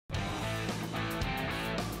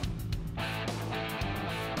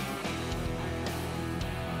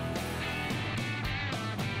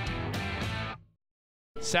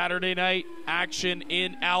Saturday night action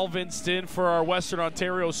in Alvinston for our Western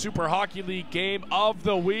Ontario Super Hockey League game of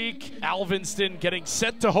the week. Alvinston getting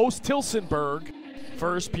set to host Tillsonburg.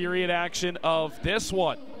 First period action of this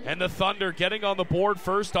one. And the Thunder getting on the board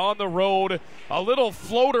first on the road. A little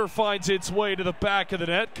floater finds its way to the back of the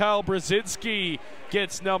net. Kyle Brzezinski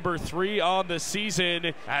gets number 3 on the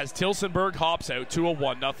season as Tillsonburg hops out to a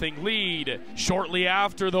 1-0 lead. Shortly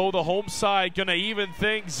after, though, the home side gonna even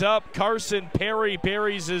things up. Carson Perry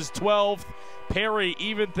buries his 12th. Perry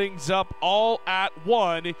even things up all at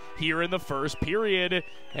 1 here in the first period,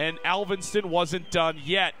 and Alvinston wasn't done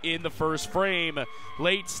yet in the first frame.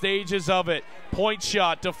 Late stages of it, point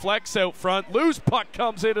shot, deflects out front, loose puck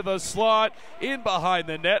comes into the slot, in behind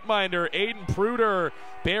the netminder, Aiden Pruder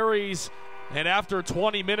buries. And after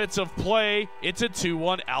 20 minutes of play, it's a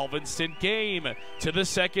 2-1 Alvinston game. To the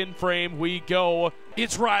second frame we go.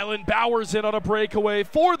 It's Rylan Bowers in on a breakaway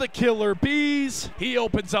for the Killer Bees. He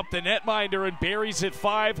opens up the netminder and buries it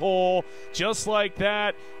 5-hole. Just like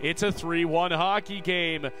that, it's a 3-1 hockey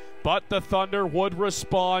game. But the Thunder would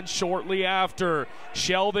respond shortly after.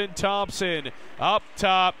 Sheldon Thompson up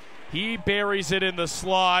top. He buries it in the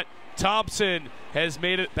slot. Thompson has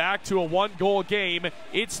made it back to a 1-goal game.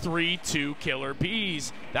 It's 3-2 Killer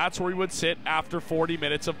Bees. That's where we would sit after 40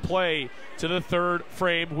 minutes of play. To the third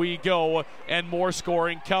frame we go, and more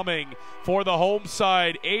scoring coming. For the home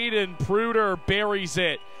side, Aiden Pruder buries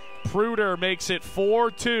it. Pruder makes it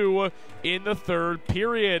 4-2 in the third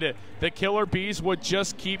period. The Killer Bees would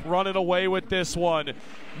just keep running away with this one.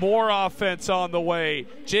 More offense on the way.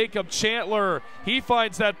 Jacob Chandler, he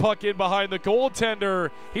finds that puck in behind the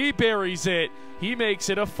goaltender. He buries it. He makes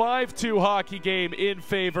it a 5-2 hockey game in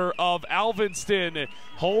favor of Alvinston.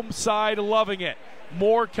 Home side loving it.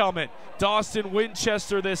 More coming. Dawson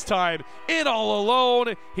Winchester this time in all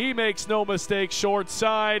alone. He makes no mistake short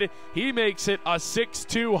side. He makes it a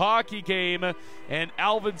 6-2 hockey game. And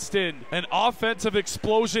Alvinston, an offensive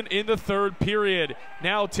explosion in the third period.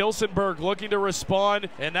 Now Tillsonburg looking to respond,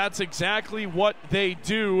 and that's exactly what they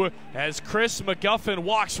do as Chris McGuffin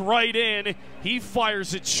walks right in. He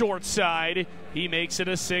fires it short side. He makes it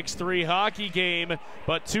a 6-3 hockey game,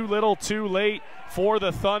 but too little too late for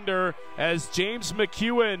the Thunder as James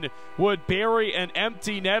McEwen would bury an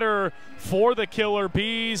empty netter for the Killer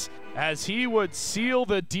Bees as he would seal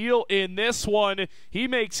the deal in this one. He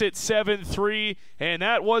makes it 7-3, and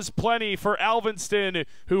that was plenty for Alvinston,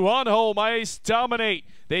 who on home ice dominate.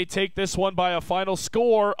 They take this one by a final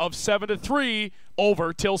score of 7-3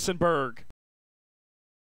 over Tillsonburg.